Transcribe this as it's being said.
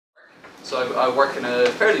So I work in a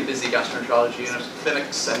fairly busy gastroenterology unit,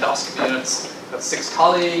 clinics, endoscopy units. Got 6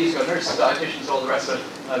 colleagues, got nurses, dietitians, all the rest of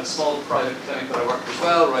it. I have a small private clinic that I work as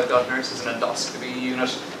well, where I've got nurses, an endoscopy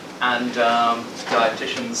unit, and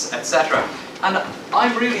dietitians, etc. And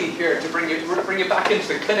I'm really here to bring you back into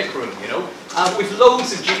the clinic room, you know. We've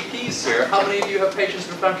loads of GPs here. How many of you have patients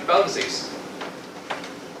with inflammatory bowel disease?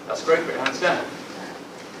 That's great, put your hands down.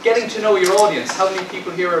 Getting to know your audience. How many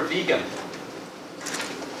people here are vegan?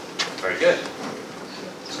 Very good.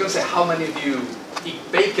 I was going to say, how many of you eat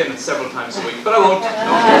bacon several times a week, but I won't.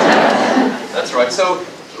 No. That's right. So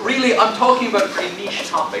really, I'm talking about a pretty niche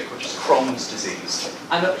topic, which is Crohn's disease.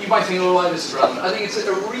 And you might think, oh, why this is relevant. I think it's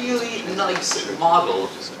a really nice model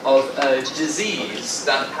of a disease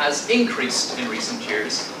that has increased in recent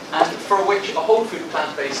years, and for which a whole food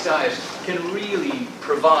plant-based diet can really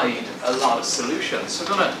provide a lot of solutions.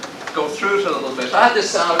 So I'm going to go through it a little bit. I had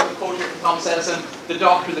this quote here from Thomas Edison: "The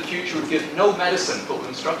doctor of the future would give no medicine, but would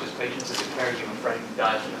instruct his patients to declare human-friendly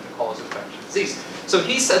diet and the cause of infectious disease." So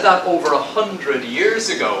he said that over 100 years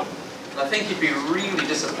ago. And I think he'd be really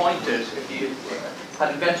disappointed if he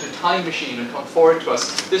had invented a time machine and come forward to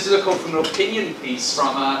us. This is a quote from an opinion piece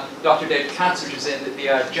from Dr. David Katz, which is in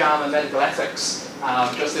the JAMA Medical Ethics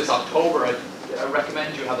just this October. I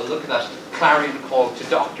recommend you have a look at that clarion call to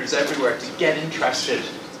doctors everywhere to get interested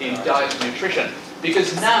in diet and nutrition.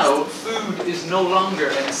 Because now, food is no longer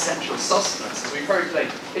an essential sustenance. As we've heard today,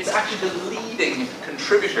 it's actually the leading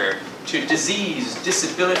contributor to disease,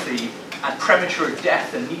 disability, and premature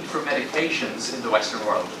death and need for medications in the Western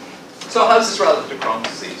world. So how is this relevant to Crohn's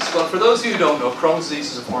disease? Well, for those of you who don't know, Crohn's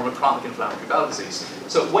disease is a form of chronic inflammatory bowel disease.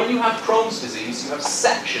 So when you have Crohn's disease, you have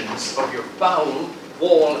sections of your bowel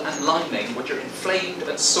wall and lining which are inflamed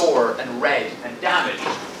and sore and red and damaged.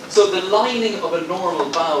 So the lining of a normal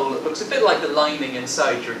bowel looks a bit like the lining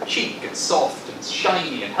inside your cheek. It's soft and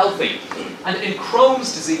shiny and healthy. And in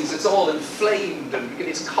Crohn's disease, it's all inflamed, and you get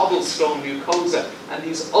these cobblestone mucosa and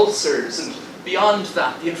these ulcers, and beyond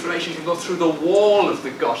that, the inflammation can go through the wall of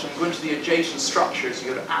the gut and go into the adjacent structures.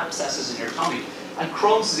 You have abscesses in your tummy. And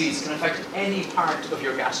Crohn's disease can affect any part of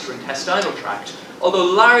your gastrointestinal tract. Although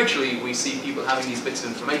largely we see people having these bits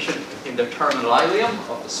of inflammation in their terminal ileum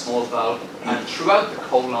of the small bowel and throughout the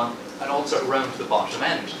colon and also around the bottom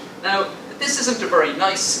end. Now, this isn't a very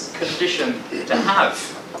nice condition to have.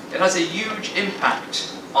 It has a huge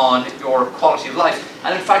impact on your quality of life.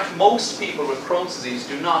 And in fact, most people with Crohn's disease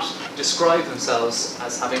do not describe themselves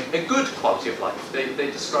as having a good quality of life.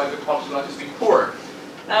 They describe their quality of life as being poor.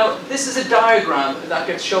 Now, this is a diagram that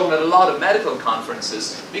gets shown at a lot of medical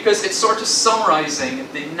conferences because it's sort of summarizing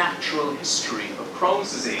the natural history of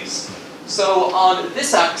Crohn's disease. So on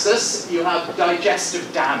this axis, you have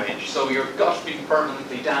digestive damage, so your gut being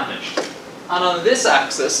permanently damaged. And on this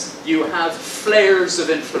axis, you have flares of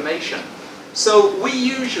inflammation. So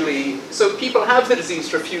people have the disease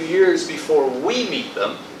for a few years before we meet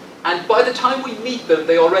them, and by the time we meet them,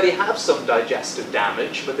 they already have some digestive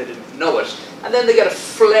damage, but they didn't know it. And then they get a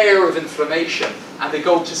flare of inflammation, and they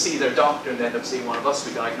go to see their doctor, and they end up seeing one of us.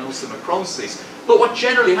 We diagnose them with Crohn's disease. But what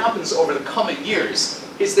generally happens over the coming years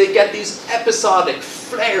is they get these episodic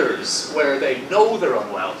flares where they know they're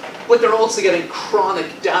unwell, but they're also getting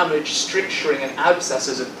chronic damage, stricturing, and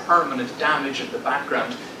abscesses and permanent damage in the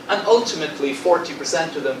background. And ultimately,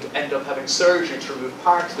 40% of them end up having surgery to remove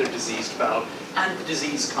part of their diseased bowel, and the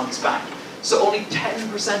disease comes back. So only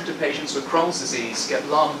 10% of patients with Crohn's disease get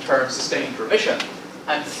long-term sustained remission,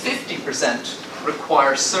 and 50%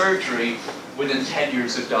 require surgery within 10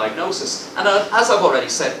 years of diagnosis. And as I've already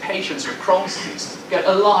said, patients with Crohn's disease get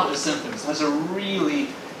a lot of symptoms. It has a really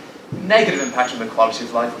negative impact on the quality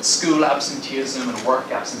of life with school absenteeism and work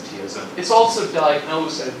absenteeism. It's also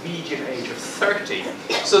diagnosed at a median age of 30.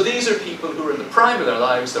 So these are people who are in the prime of their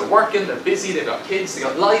lives, they're working, they're busy, they've got kids, they've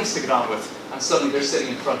got lives to get on with, and suddenly they're sitting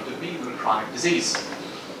in front of me with a chronic disease.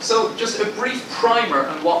 So just a brief primer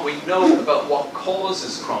on what we know about what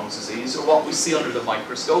causes Crohn's disease, or what we see under the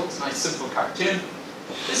microscope. It's a nice simple cartoon.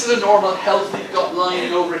 This is a normal healthy gut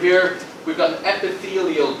lining over here. We've got an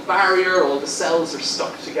epithelial barrier, all the cells are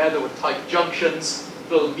stuck together with tight junctions,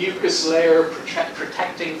 little mucus layer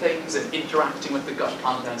protecting things and interacting with the gut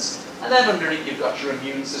contents. And then underneath you've got your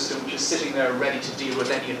immune system, which is sitting there ready to deal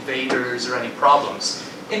with any invaders or any problems.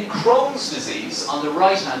 In Crohn's disease, on the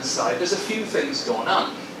right-hand side, there's a few things going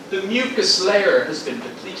on. The mucus layer has been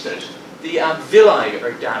depleted. The villi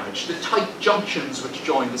are damaged. The tight junctions which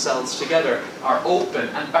join the cells together are open,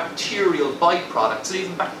 and bacterial byproducts, and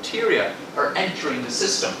even bacteria, are entering the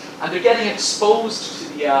system. And they're getting exposed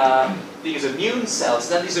to these immune cells.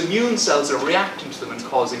 Then these immune cells are reacting to them and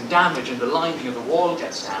causing damage, and the lining of the wall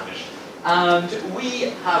gets damaged. And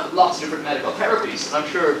we have lots of different medical therapies. And I'm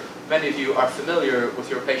sure many of you are familiar with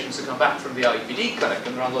your patients who come back from the IBD clinic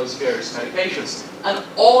and they're on those various medications. And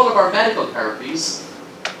all of our medical therapies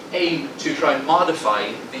aim to try and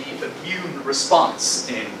modify the immune response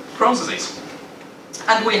in Crohn's disease.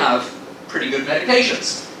 And we have pretty good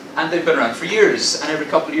medications. And they've been around for years. And every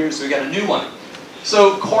couple of years we get a new one.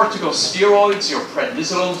 So corticosteroids, your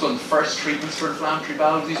prednisolone, one of the first treatments for inflammatory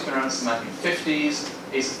bowel disease, been around since the 1950s.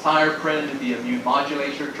 Azathioprine, the immune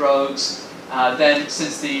modulator drugs. Then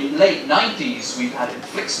since the late 90s, we've had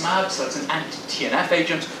infliximab, so that's an anti-TNF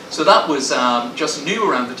agent. So that was just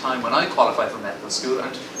new around the time when I qualified for medical school.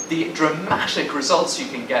 And the dramatic results you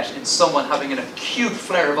can get in someone having an acute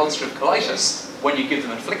flare of ulcerative colitis when you give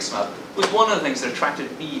them infliximab was one of the things that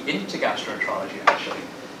attracted me into gastroenterology, actually.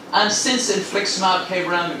 And since infliximab came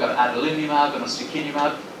around, we've got adalimumab and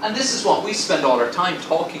ustekinumab, and this is what we spend all our time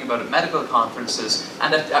talking about at medical conferences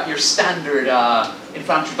and at your standard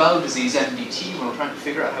inflammatory bowel disease MDT when we're trying to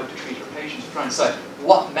figure out how to treat our patients. We're trying to decide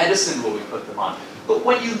what medicine will we put them on. But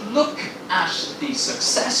when you look at the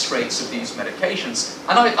success rates of these medications,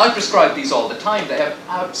 and I prescribe these all the time, they have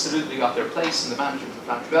absolutely got their place in the management of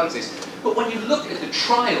inflammatory bowel disease, but when you look at the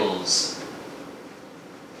trials,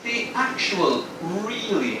 the actual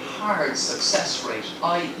really hard success rate,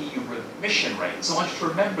 i.e. remission rate, so I want you to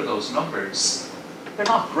remember those numbers, they're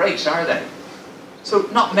not great, are they? So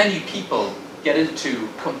not many people get into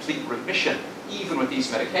complete remission, even with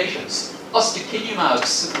these medications.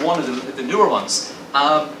 Ustekinumab's one of the newer ones.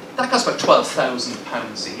 That costs about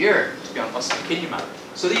 £12,000 a year to be on ustekinumab.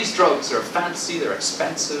 So these drugs are fancy, they're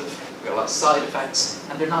expensive, they've got a lot of side effects,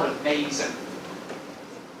 and they're not amazing.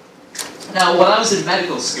 Now, when I was in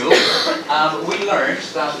medical school, we learned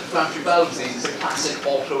that inflammatory bowel disease is a classic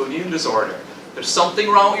autoimmune disorder. There's something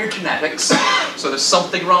wrong with your genetics, so there's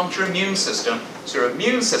something wrong with your immune system. So your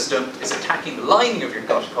immune system is attacking the lining of your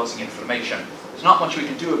gut, causing inflammation. There's not much we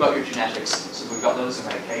can do about your genetics, so we've got those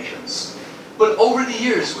medications. But over the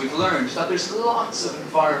years, we've learned that there's lots of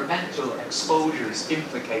environmental exposures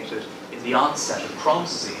implicated in the onset of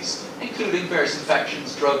Crohn's disease, including various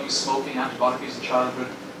infections, drug use, smoking, antibiotic use in childhood,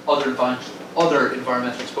 other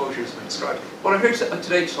environmental exposures have been described. What I'm here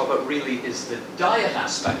today to talk about really is the diet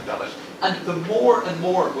aspect of it. And the more and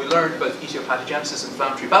more we learn about etiopathogenesis of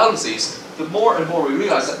inflammatory bowel disease, the more and more we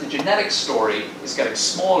realize that the genetic story is getting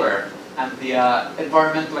smaller and the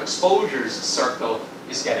environmental exposures circle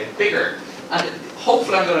is getting bigger. And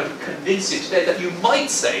hopefully I'm going to convince you today that you might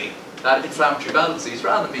say that inflammatory bowel disease,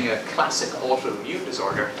 rather than being a classic autoimmune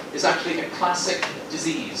disorder, is actually a classic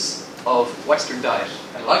disease of Western diet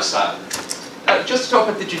and lifestyle. Just to talk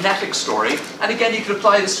about the genetic story, and again you can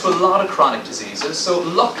apply this to a lot of chronic diseases, so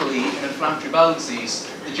luckily in inflammatory bowel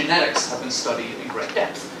disease the genetics have been studied in great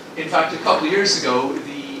depth. In fact, a couple of years ago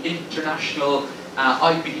the International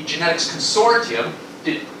IBD Genetics Consortium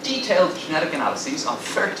did detailed genetic analyses on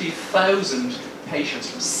 30,000 patients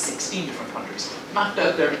from 16 different countries, mapped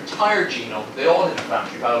out their entire genome, they all had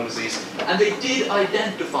inflammatory bowel disease, and they did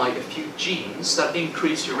identify a few genes that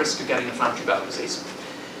increase your risk of getting inflammatory bowel disease.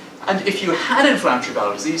 And if you had inflammatory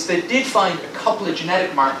bowel disease, they did find a couple of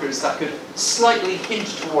genetic markers that could slightly hint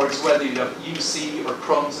towards whether you have UC or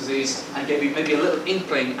Crohn's disease, and give you maybe a little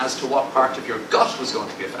inkling as to what part of your gut was going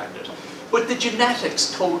to be affected. But the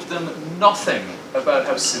genetics told them nothing about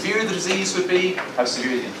how severe the disease would be, how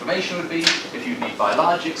severe the inflammation would be, if you need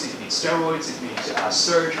biologics, if you need steroids, if you need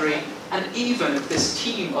surgery. And even this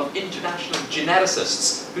team of international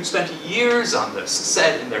geneticists who'd spent years on this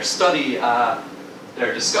said in their study,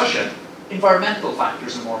 their discussion, environmental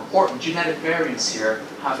factors are more important. Genetic variants here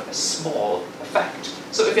have a small effect.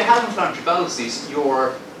 So if you have inflammatory bowel disease,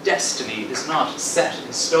 your destiny is not set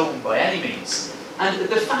in stone by any means. And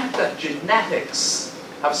the fact that genetics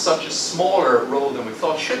have such a smaller role than we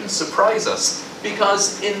thought shouldn't surprise us,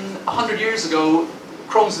 because 100 years ago,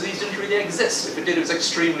 Crohn's disease didn't really exist. If it did, it was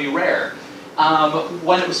extremely rare.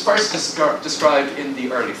 When it was first described in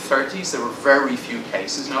the early 30s, there were very few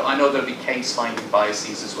cases. Now, I know there'll be case-finding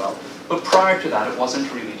biases as well, but prior to that, it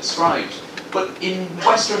wasn't really described. But in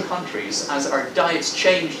Western countries, as our diets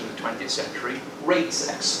changed in the 20th century, rates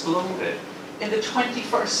exploded. In the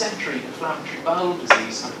 21st century, inflammatory bowel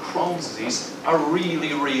disease and Crohn's disease are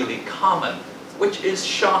really, really common, which is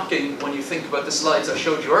shocking when you think about the slides I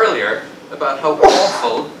showed you earlier about how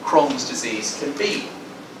awful Crohn's disease can be.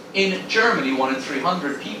 In Germany, 1 in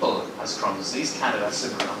 300 people has Crohn's disease. Canada has a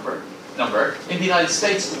similar number. In the United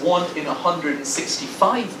States, 1 in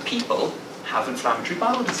 165 people have inflammatory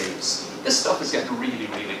bowel disease. This stuff is getting really,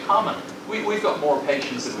 really common. We've got more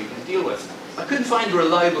patients than we can deal with. I couldn't find a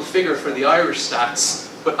reliable figure for the Irish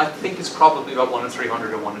stats, but I think it's probably about 1 in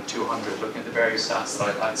 300 or 1 in 200, looking at the various stats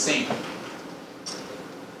that I've seen.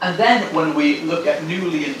 And then when we look at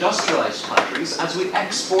newly industrialized countries, as we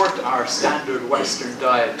export our standard Western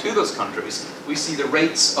diet to those countries, we see the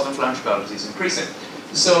rates of inflammatory bowel disease increasing.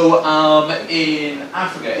 So in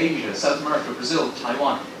Africa, Asia, South America, Brazil,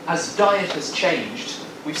 Taiwan, as diet has changed,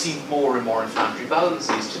 we've seen more and more inflammatory bowel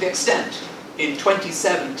disease, to the extent in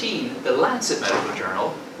 2017, the Lancet Medical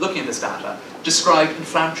Journal, looking at this data, described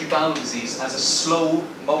inflammatory bowel disease as a slow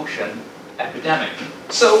motion epidemic.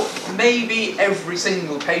 So maybe every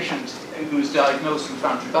single patient who's diagnosed with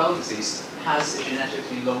inflammatory bowel disease has a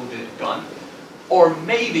genetically loaded gun, or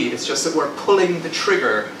maybe it's just that we're pulling the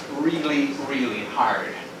trigger really, really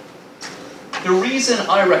hard. The reason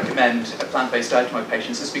I recommend a plant-based diet to my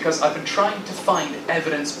patients is because I've been trying to find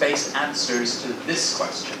evidence-based answers to this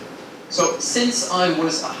question. So since I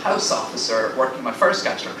was a house officer working my first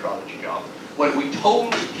gastroenterology job, when we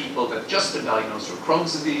told people that just been diagnosed with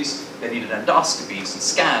Crohn's disease, they needed endoscopies and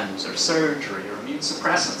scans or surgery or immune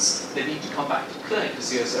suppressants, they need to come back to the clinic to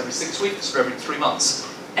see us every 6 weeks or every 3 months.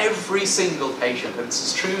 Every single patient, and this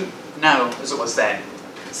is true now as it was then,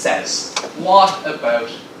 says, what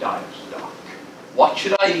about diet, doc? What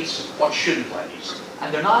should I eat? What shouldn't I eat?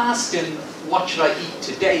 And they're not asking, what should I eat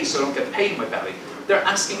today so I don't get pain in my belly? They're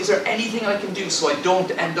asking, is there anything I can do so I don't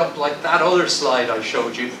end up like that other slide I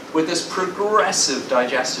showed you with this progressive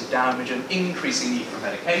digestive damage and increasing need for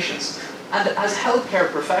medications? And as healthcare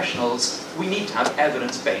professionals, we need to have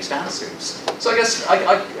evidence-based answers. So I guess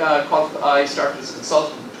I started as a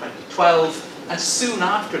consultant in 2012, and soon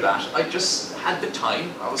after that, I just had the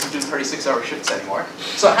time. I wasn't doing 36-hour shifts anymore.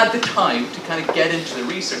 So I had the time to kind of get into the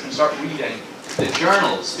research and start reading the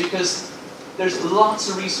journals, because there's lots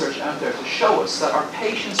of research out there to show us that our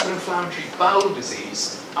patients with inflammatory bowel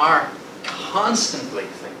disease are constantly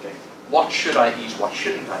thinking, what should I eat, what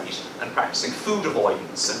shouldn't I eat, and practicing food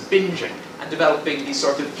avoidance and binging and developing these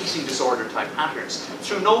sort of eating disorder type patterns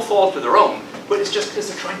through no fault of their own, but it's just because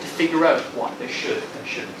they're trying to figure out what they should and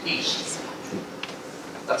shouldn't eat.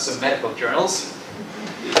 That's some medical journals.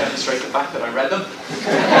 You demonstrate the fact that I read them.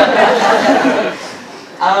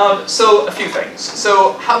 So a few things.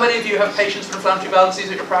 So how many of you have patients with inflammatory bowel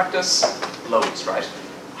disease at your practice? Loads, right?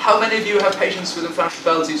 How many of you have patients with inflammatory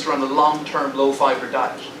bowel disease who are on a long-term low-fiber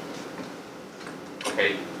diet?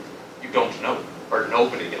 Okay, you don't know, or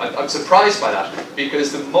nobody. I'm surprised by that,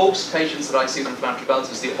 because the most patients that I see with inflammatory bowel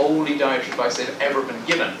disease, the only dietary advice they've ever been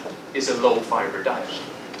given is a low-fiber diet.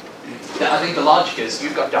 I think the logic is,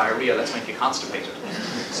 you've got diarrhea, let's make you constipated.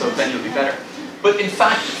 So then you'll be better. But in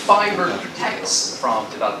fact, fiber protects from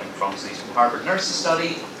developing Crohn's disease. From the Harvard Nurses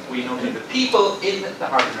study, we know that the people in the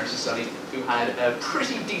Harvard Nurses study who had a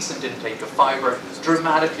pretty decent intake of fiber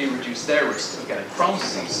dramatically reduced their risk of getting Crohn's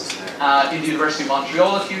disease. In the University of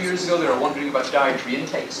Montreal a few years ago, they were wondering about dietary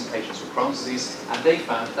intakes in patients with Crohn's disease, and they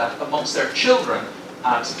found that amongst their children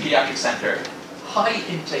at a pediatric centre, high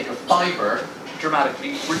intake of fiber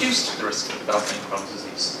dramatically reduced the risk of developing Crohn's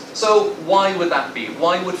disease. So why would that be?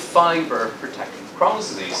 Why would fiber protect from Crohn's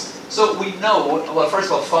disease? So we know, well, first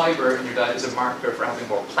of all, fiber in your diet is a marker for having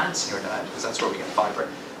more plants in your diet, because that's where we get fiber.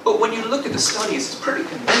 But when you look at the studies, it's pretty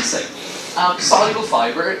convincing. Soluble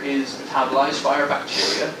fiber is metabolized by our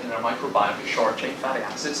bacteria in our microbiome as short-chain fatty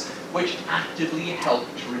acids, which actively help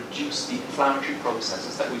to reduce the inflammatory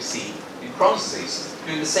processes that we see in Crohn's disease,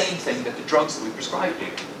 doing the same thing that the drugs that we prescribe do.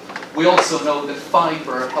 We also know that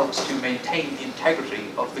fiber helps to maintain the integrity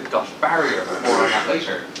of the gut barrier. More on that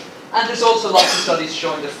later. And there's also lots of studies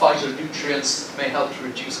showing that phytonutrients may help to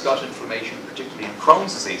reduce gut inflammation, particularly in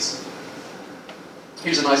Crohn's disease.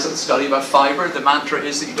 Here's a nice little study about fiber. The mantra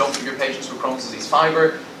is that you don't give your patients with Crohn's disease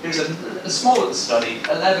fiber. Here's a small little study,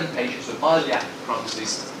 11 patients with mildly active Crohn's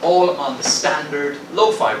disease, all on the standard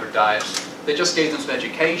low-fiber diet. They just gave them some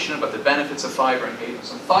education about the benefits of fiber and gave them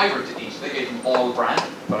some fiber to eat. They gave them all bran,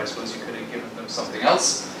 but I suppose you could have given them something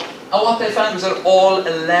else. And what they found was that all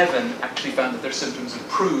 11 actually found that their symptoms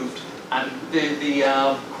improved, and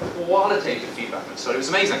the qualitative feedback from the study was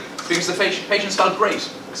amazing, because the patients felt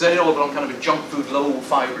great, because they all been on kind of a junk food,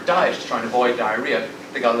 low-fiber diet to try and avoid diarrhea.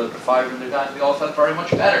 They got a little bit of fiber in their diet, and they all felt very much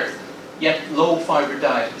better. Yet low-fiber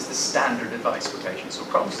diet is the standard advice for patients with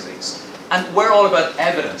Crohn's disease. And we're all about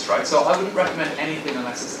evidence, right? So I wouldn't recommend anything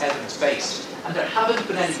unless it's evidence-based. And there haven't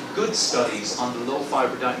been any good studies on the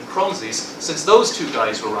low-fiber diet in Crohn's disease since those two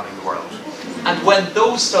guys were running the world. And when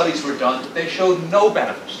those studies were done, they showed no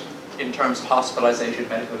benefit in terms of hospitalization,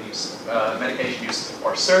 medication use,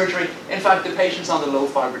 or surgery. In fact, the patients on the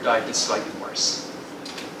low-fiber diet did slightly worse. emulsifiers.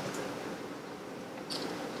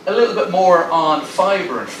 A little bit more on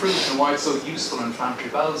fibre and fruit and why it's so useful in inflammatory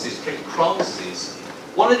bowel disease, particularly Crohn's disease.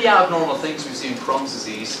 One of the abnormal things we see in Crohn's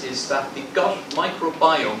disease is that the gut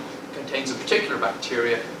microbiome contains a particular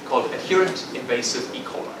bacteria called adherent invasive E.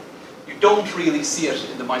 coli. You don't really see it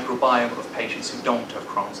in the microbiome of patients who don't have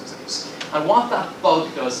Crohn's disease. And what that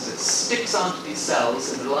bug does is it sticks onto these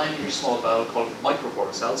cells in the lining of your small bowel called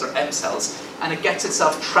micropore cells, or M cells, and it gets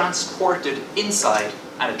itself transported inside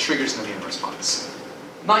and it triggers an immune response.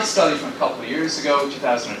 Nice study from a couple of years ago,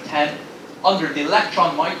 2010, under the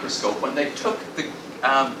electron microscope, when they took the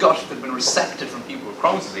gut that had been resected from people with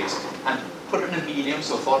Crohn's disease and put it in a medium,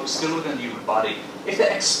 so thought it was still within the human body, if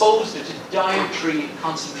they exposed it to dietary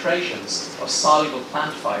concentrations of soluble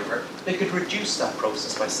plant fibre, they could reduce that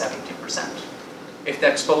process by 70%. If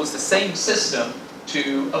they exposed the same system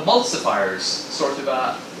to emulsifiers, sort of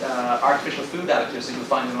artificial food additives that you'll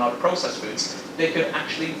find in a lot of processed foods, they could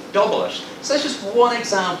actually double it. So that's just one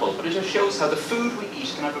example, but it just shows how the food we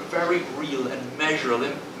eat can have a very real and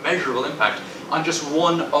measurable impact on just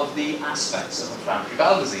one of the aspects of inflammatory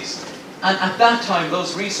bowel disease. And at that time,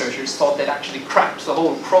 those researchers thought they'd actually cracked the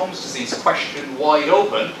whole Crohn's disease question wide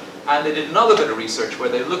open, and they did another bit of research where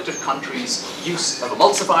they looked at countries' use of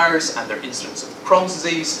emulsifiers and their incidence of Crohn's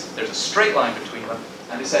disease. There's a straight line between them,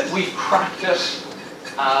 and they said, we've cracked it.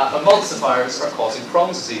 Emulsifiers are causing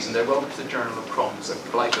Crohn's disease, and they wrote to the Journal of Crohn's and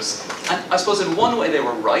Colitis. And I suppose in one way they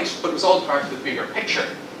were right, but it was all part of the bigger picture.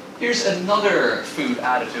 Here's another food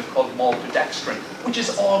additive called maltodextrin, which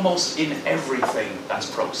is almost in everything that's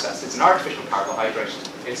processed. It's an artificial carbohydrate.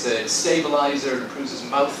 It's a stabilizer, it improves its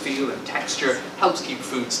mouthfeel and texture, helps keep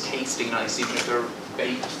foods tasting nice even if they're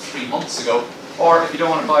baked 3 months ago. Or if you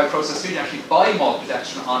don't want to buy processed food, you actually buy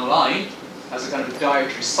maltodextrin online as a kind of a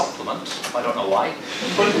dietary supplement. I don't know why.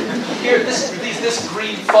 But here, this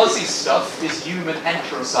green fuzzy stuff is human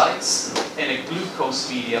enterocytes in a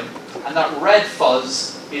glucose medium, and that red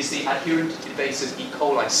fuzz is the adherent invasive E.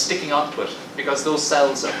 coli sticking onto it because those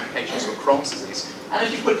cells are from patients with Crohn's disease. And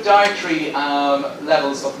if you put dietary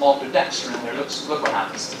levels of maltodextrin in there, look what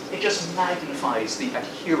happens. It just magnifies the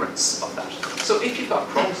adherence of that. So if you've got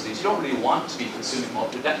Crohn's disease, you don't really want to be consuming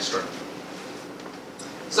maltodextrin.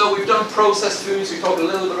 So we've done processed foods, we talked a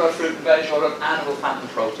little bit about fruit and veg, what about animal fat and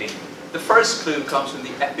protein. The first clue comes from the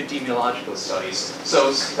epidemiological studies. So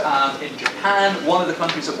in Japan, one of the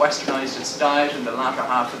countries that westernized its diet in the latter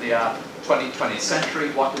half of the 20th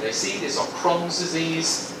century, what did they see? They saw Crohn's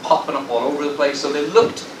disease popping up all over the place. So they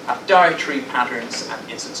looked at dietary patterns and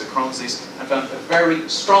incidence of Crohn's disease and found a very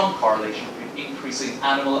strong correlation between increasing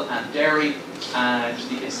animal and dairy and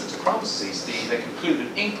the incidence of Crohn's disease. They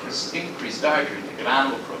concluded increased dietary intake of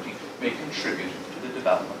animal protein may contribute to the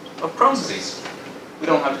development of Crohn's disease. We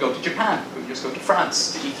don't have to go to Japan, we can just go to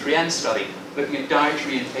France, the E3N study, looking at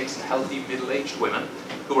dietary intakes in healthy middle-aged women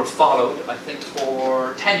who were followed, I think,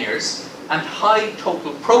 for 10 years, and high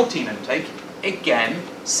total protein intake, again,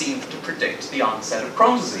 seemed to predict the onset of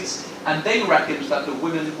Crohn's disease. And they reckoned that the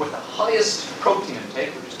women with the highest protein intake,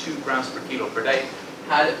 which is 2 grams per kilo per day,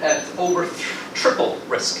 had over triple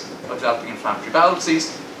risk of developing inflammatory bowel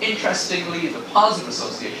disease. Interestingly, the positive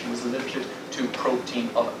association was limited to protein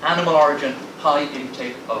of animal origin. High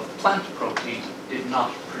intake of plant protein did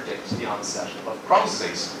not predict the onset of Crohn's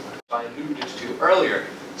disease, which I alluded to earlier.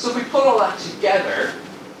 So if we put all that together,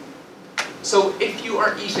 so if you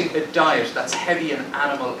are eating a diet that's heavy in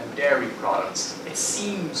animal and dairy products, it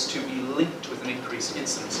seems to be linked with an increased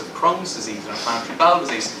incidence of Crohn's disease and inflammatory bowel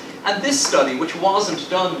disease. And this study, which wasn't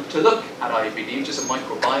done to look at IBD, which is a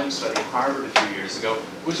microbiome study at Harvard a few years ago,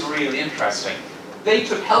 was really interesting. They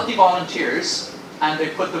took healthy volunteers and they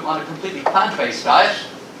put them on a completely plant-based diet,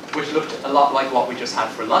 which looked a lot like what we just had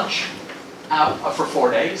for lunch, for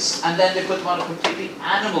 4 days. And then they put them on a completely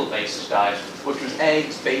animal-based diet, which was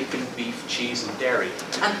eggs, bacon, beef, cheese, and dairy.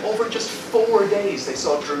 And over just 4 days, they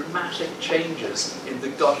saw dramatic changes in the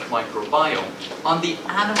gut microbiome. On the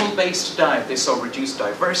animal-based diet, they saw reduced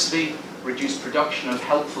diversity, reduced production of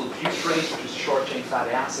helpful butyrate, which is short-chain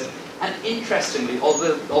fatty acid. And interestingly,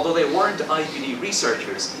 although they weren't IBD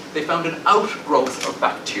researchers, they found an outgrowth of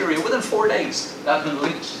bacteria within 4 days that had been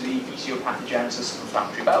linked to the etiopathogenesis of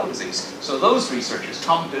inflammatory bowel disease. So those researchers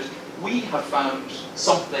commented, we have found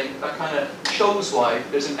something that kind of shows why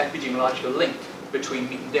there's an epidemiological link between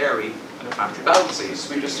meat and dairy and inflammatory bowel disease.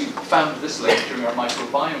 We just found this link during our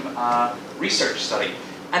microbiome research study.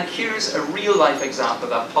 And here's a real-life example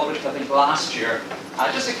that published, I think, last year.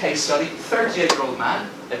 Just a case study, 38-year-old man,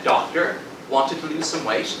 a doctor, wanted to lose some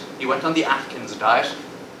weight. He went on the Atkins diet.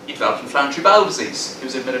 He developed inflammatory bowel disease. He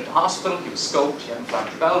was admitted to hospital, he was scoped, he had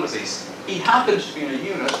inflammatory bowel disease. he happened to be in a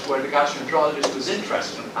unit where the gastroenterologist was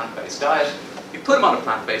interested in a plant-based diet. He put him on a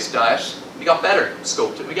plant-based diet, and he got better,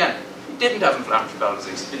 scoped him again. He didn't have inflammatory bowel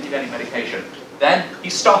disease, he didn't need any medication. Then he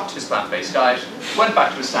stopped his plant-based diet, went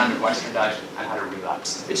back to his standard Western diet, and had a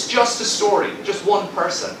relapse. It's just a story, just one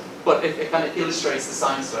person, but it kind of illustrates the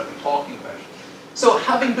science that I've been talking about. So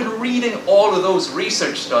having been reading all of those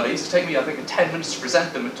research studies, it took me, I think, 10 minutes to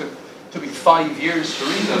present them. It took me 5 years to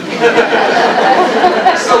read them.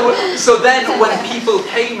 so then when people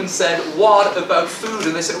came and said, what about food?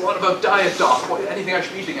 And they said, what about diet, doc? Anything I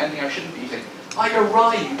should be eating, anything I shouldn't be eating? I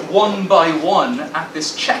arrived one by one at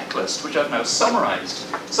this checklist, which I've now summarized.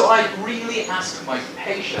 So I really asked my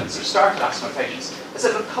patients, or started asking my patients, I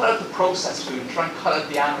said, look, cut out the processed food and try and cut out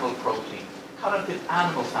the animal protein. Cut out the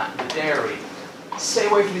animal fat, the dairy. Stay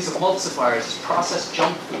away from these emulsifiers, this processed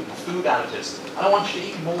junk food and food additives. And I want you to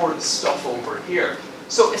eat more of the stuff over here.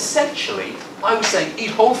 So essentially, I was saying,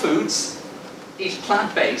 eat whole foods, eat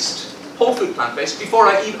plant-based, whole food plant-based, before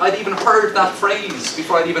I'd even heard that phrase,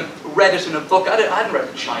 before I'd even read it in a book. I hadn't read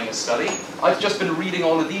the China study. I've just been reading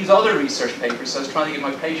all of these other research papers, so I was trying to give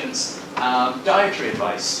my patients dietary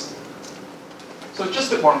advice. So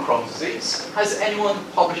just a bit more on Crohn's disease. Has anyone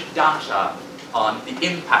published data on the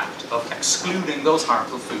impact of excluding those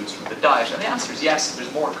harmful foods from the diet? And the answer is yes,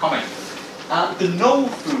 there's more coming. The no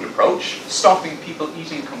food approach, stopping people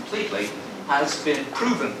eating completely, has been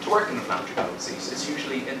proven to work in inflammatory bowel disease. It's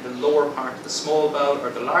usually in the lower part of the small bowel or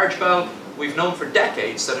the large bowel. We've known for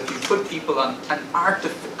decades that if you put people on an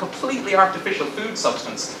completely artificial food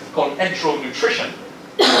substance called enteral nutrition,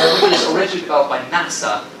 which was originally developed by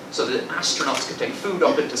NASA, so that astronauts can take food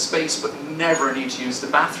up into space but never need to use the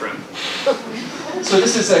bathroom. So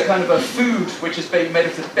this is a kind of a food which is made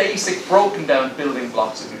of the basic broken down building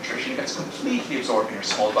blocks of nutrition. It gets completely absorbed in your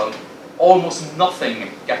small bowel. Almost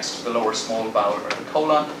nothing gets to the lower small bowel or the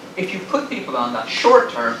colon. If you put people on that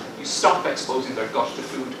short term, you stop exposing their gut to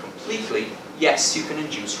food completely, yes, you can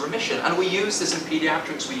induce remission. And we use this in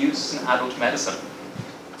pediatrics, we use this in adult medicine.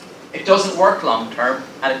 It doesn't work long term,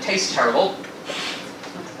 and it tastes terrible,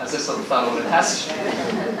 as this little fellow would attest.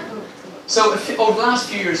 So over the last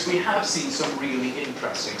few years, we have seen some really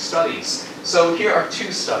interesting studies. So here are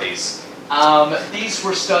two studies. These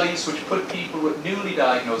were studies which put people with newly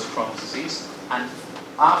diagnosed Crohn's disease, and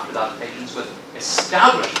after that, patients with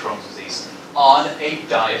established Crohn's disease, on a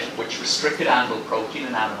diet which restricted animal protein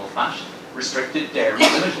and animal fat, restricted dairy,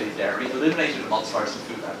 eliminated emulsifiers and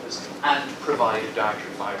food additives, and provided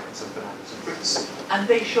dietary fiber and some bananas and fruits. And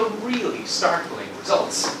they showed really startling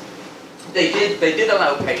results. They did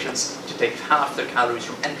allow patients to take half their calories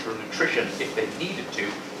from enteral nutrition if they needed to,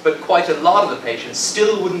 but quite a lot of the patients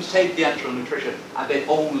still wouldn't take the enteral nutrition, and they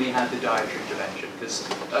only had the dietary intervention, because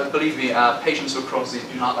believe me, patients with Crohn's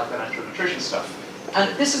disease do not like that enteral nutrition stuff.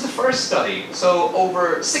 And this is the first study. So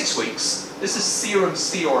over 6 weeks, this is serum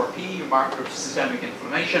CRP, a marker of systemic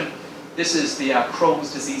inflammation. This is the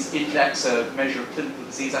Crohn's disease index, a measure of clinical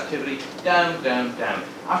disease activity, down, down, down.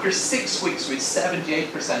 After 6 weeks, we had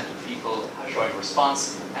 78% of people showing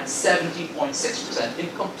response and 70.6%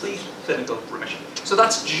 in complete clinical remission. So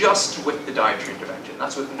that's just with the dietary intervention.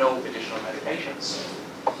 That's with no additional medications.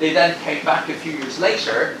 They then came back a few years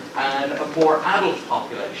later and a more adult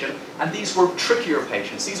population, and these were trickier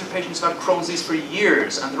patients. These are patients who've had Crohn's disease for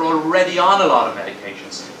years, and they're already on a lot of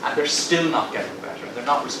medications, and they're still not getting better, and they're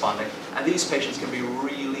not responding, and these patients can be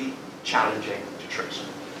really challenging to treat.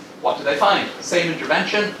 What did they find? Same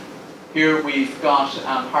intervention. Here we've got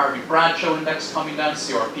Harvey-Bradshaw index coming down,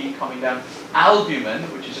 CRP coming down, albumin,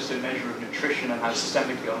 which is just a measure of nutrition and how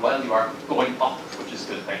systemically unwell you are, going up, which is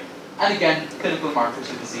a good thing. And again, clinical markers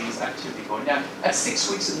of disease activity going down. At 6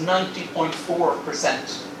 weeks,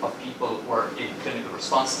 90.4% of people were in clinical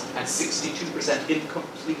response and 62% in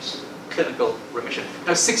complete clinical remission.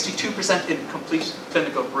 Now, 62% in complete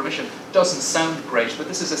clinical remission doesn't sound great, but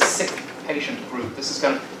this is a sick patient group. This is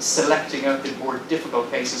kind of selecting out the more difficult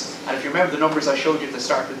cases. And if you remember the numbers I showed you at the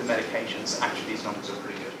start of the medications, actually these numbers are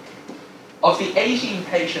pretty good. Of the 18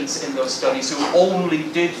 patients in those studies who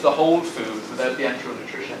only did the whole food without the enteral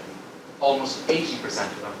nutrition, almost 80%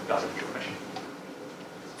 of them got into remission.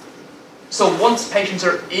 So once patients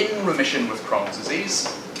are in remission with Crohn's disease,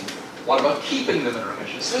 what about keeping them in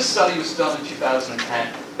remission? So this study was done in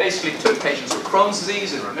 2010. Basically took patients with Crohn's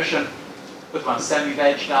disease in remission, put them on a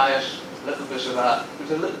semi-veg diet, a little bit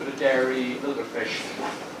of dairy, a little bit of fish,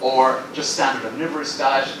 or just standard omnivorous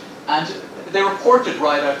diet. And they reported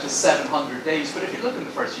right out to 700 days, but if you look in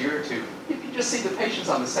the first year or two, you can just see the patients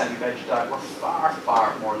on the semi-veg diet were far,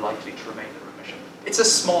 far more likely to remain in remission. It's a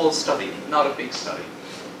small study, not a big study.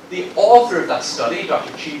 The author of that study,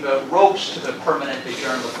 Dr. Chiba, wrote to the Permanente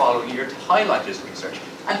Journal the following year to highlight his research.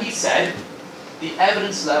 And he said, the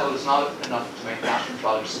evidence level is not enough to make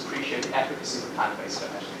gastroenterologists appreciate the efficacy of a plant-based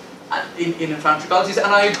diet in inflammatory bowel disease.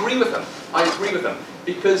 And I agree with him. I agree with him.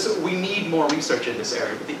 Because we need more research in this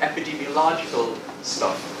area. But the epidemiological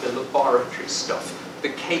stuff, the laboratory stuff, the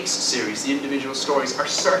case series, the individual stories are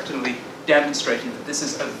certainly demonstrating that this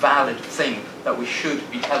is a valid thing that we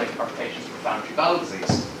should be telling our patients with inflammatory bowel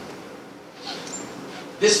disease.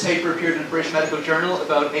 This paper appeared in the British Medical Journal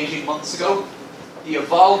about 18 months ago. The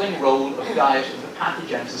evolving role of diet in the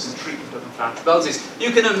pathogenesis and treatment of inflammatory bowel disease.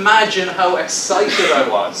 You can imagine how excited I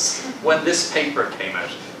was when this paper came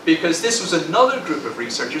out, because this was another group of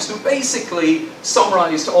researchers who basically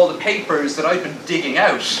summarized all the papers that I've been digging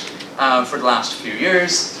out for the last few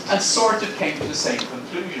years and sort of came to the same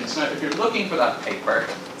conclusions. Now, if you're looking for that paper,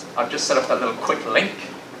 I've just set up that little quick link,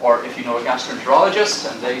 or if you know a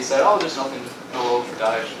gastroenterologist and they said, oh, there's nothing, no role for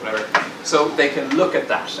diet, whatever, so they can look at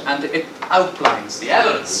that and it outlines the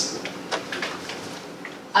evidence.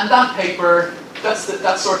 And that paper, that's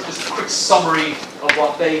sort of just a quick summary of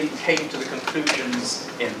what they came to the conclusions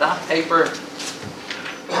in that paper.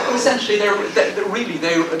 Essentially,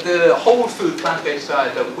 the whole food plant-based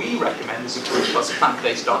diet that we recommend as a group of us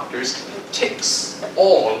plant-based doctors ticks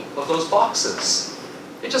all of those boxes.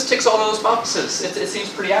 It just ticks all of those boxes. It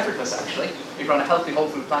seems pretty effortless, actually. If you're on a healthy whole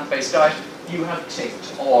food plant-based diet, you have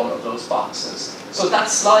ticked all of those boxes. So that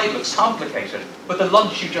slide looks complicated, but the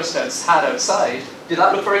lunch you just had outside, did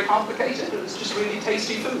that look very complicated? It was just really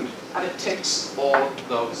tasty food, and it ticks all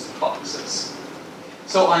those boxes.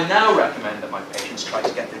 So I now recommend that my patients try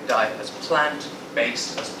to get their diet as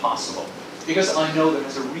plant-based as possible, because I know that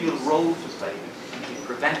there's a real role to play in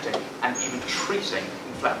preventing and even treating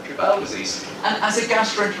inflammatory bowel disease. And as a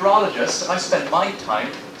gastroenterologist, I spend my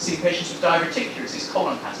time seeing patients with diverticular disease,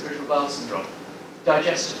 colon cancer, irritable bowel syndrome,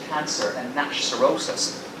 digestive cancer, and NASH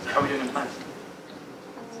cirrhosis. How are we doing in time?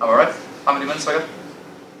 Am I right? How many minutes have I got?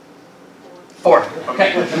 4.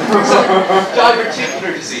 Okay. So,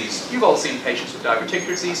 diverticular disease. You've all seen patients with diverticular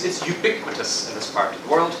disease. It's ubiquitous in this part of the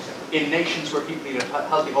world. In nations where people eat a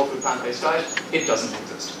healthy whole food plant-based diet, it doesn't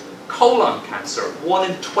exist. Colon cancer.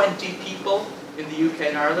 1 in 20 people in the UK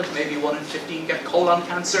and Ireland, maybe 1 in 15 get colon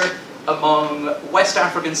cancer. Among West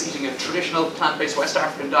Africans eating a traditional plant-based West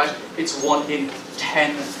African diet, it's 1 in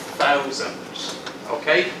 10,000.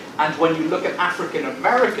 Okay? And when you look at African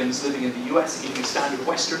Americans living in the US eating a standard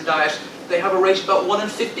Western diet, they have a rate of about 1 in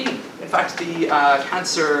 15. In fact, the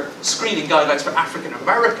cancer screening guidelines for African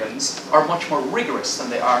Americans are much more rigorous than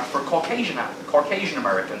they are for Caucasian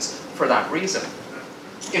Americans for that reason.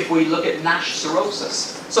 If we look at NASH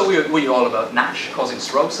cirrhosis, so we're all about NASH causing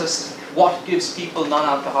cirrhosis. What gives people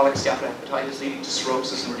non-alcoholic steatohepatitis leading to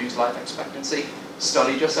cirrhosis and reduced life expectancy?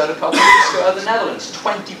 Study just out a couple of weeks ago out of the Netherlands.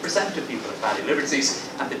 20% of people have fatty liver disease,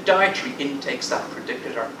 and the dietary intakes that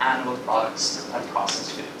predicted are animal products and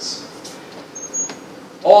processed foods.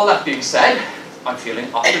 All that being said, I'm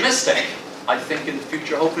feeling optimistic. I think in the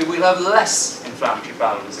future, hopefully, we'll have less inflammatory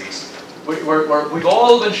bowel disease. We've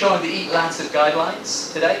all been showing the Eat Lancet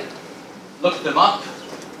guidelines today. Look them up.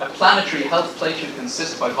 A planetary health plate should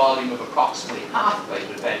consist by volume of approximately half a plate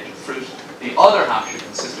of veg and fruit. The other half should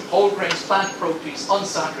consist of whole grains, plant proteins,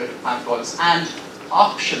 unsaturated plant oils, and,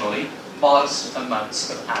 optionally, modest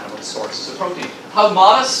amounts of animal sources of protein. How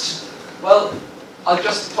modest? Well, I'll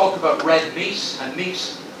just talk about red meat and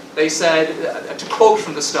meat. They said, to quote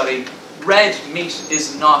from the study, red meat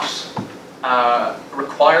is not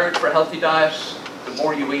required for a healthy diet. The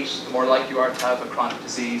more you eat, the more likely you are to have a chronic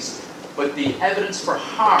disease. But the evidence for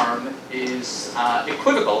harm is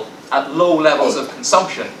equivocal at low levels of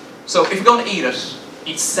consumption. So if you're going to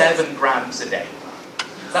eat 7 grams a day.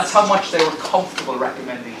 That's how much they were comfortable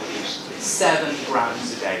recommending to eat, 7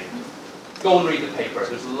 grams a day. Go and read the paper,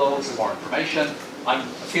 there's loads of more information. I'm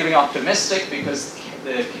feeling optimistic because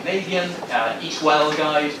the Canadian Eat Well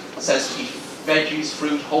guide says to eat veggies,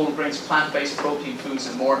 fruit, whole grains, plant-based protein foods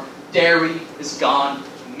and more. Dairy is gone,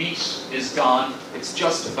 meat is gone. It's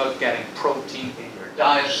just about getting protein in your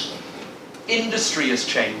diet. Industry is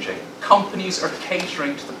changing. Companies are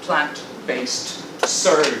catering to the plant-based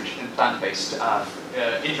surge in plant-based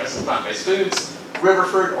interest in plant-based foods.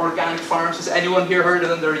 Riverford Organic Farms, has anyone here heard of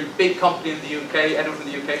them? They're a big company in the UK. Anyone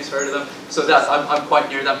from the UK has heard of them? So that I'm quite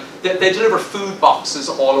near them. They deliver food boxes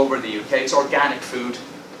all over the UK. It's organic food,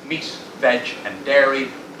 meat, veg, and dairy.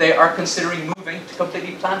 They are considering moving to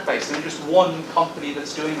completely plant-based. There's just one company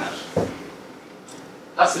that's doing that.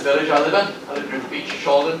 That's the village I live in. I live near the beach,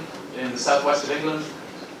 Shaldon, in the southwest of England.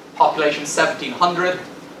 Population 1,700.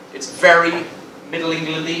 It's very Middle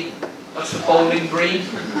Englandy. That's the bowling green.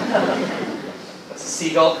 That's a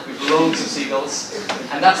seagull. We've loads of seagulls.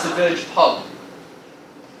 And that's the village pub.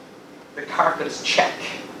 The carpet is check.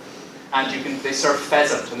 And they serve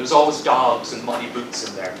pheasant, and there's always dogs and muddy boots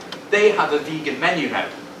in there. They have a vegan menu now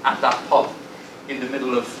at that pub in the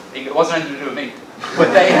middle of England. It wasn't anything to do with me.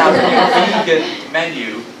 But they have a vegan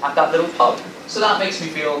menu at that little pub. So that makes me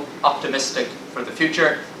feel optimistic for the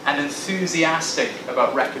future and enthusiastic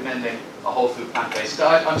about recommending a whole food plant-based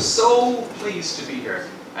diet. I'm so pleased to be here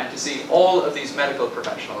and to see all of these medical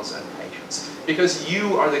professionals and patients, because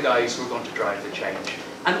you are the guys who are going to drive the change.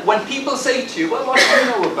 And when people say to you, well, what do you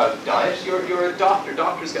know about diet? You're a doctor.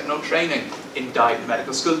 Doctors get no training in diet in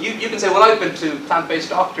medical school. You can say, well, I've been to plant-based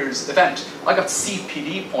doctors event. I got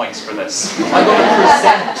CPD points for this. I'm going to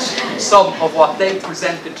present some of what they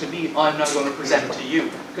presented to me. I'm now going to present to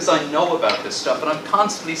you, because I know about this stuff. And I'm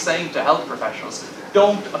constantly saying to health professionals,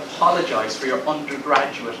 don't apologize for your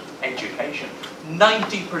undergraduate education.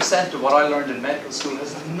 90% of what I learned in medical school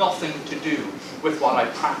has nothing to do with what I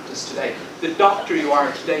practice today. The doctor you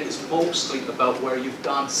are today is mostly about where you've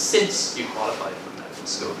gone since you qualified from medical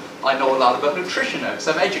school. I know a lot about nutrition now because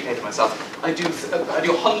I've educated myself. I do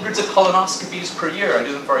hundreds of colonoscopies per year. I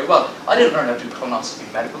do them very well. I didn't learn how to do colonoscopy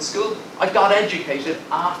in medical school. I got educated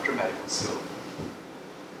after medical school.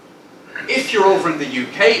 If you're over in the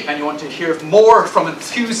UK and you want to hear more from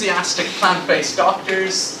enthusiastic plant-based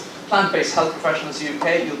doctors, plant-based health professionals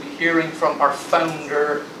UK, you'll be hearing from our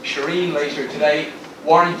founder, Shireen, later today.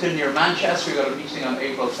 Warrington near Manchester, we've got a meeting on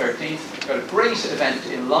April 13th. We've got a great event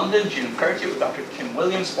in London, June 30th, with Dr. Kim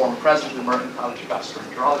Williams, former president of the American College of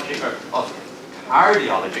Gastroenterology, or of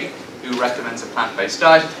Cardiology, who recommends a plant-based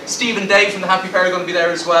diet. Steve and Dave from the Happy Pair are going to be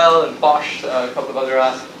there as well, and Bosch, a couple of other,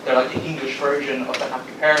 they're like the English version of the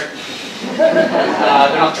Happy Pair.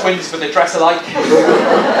 They're not twins, but they dress alike.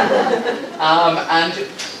 And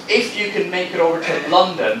if you can make it over to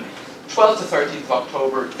London, 12th to 13th of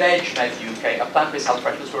October, VegMed UK, a plant-based health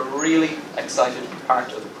professionals who are really excited to be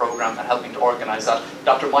part of the programme and helping to organise that.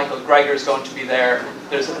 Dr. Michael Greger is going to be there.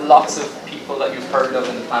 There's lots of people that you've heard of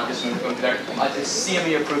in the plant-based movement going to be there. It's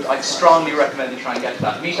CME approved. I strongly recommend you try and get to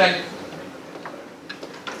that meeting.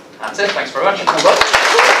 That's it. Thanks very much.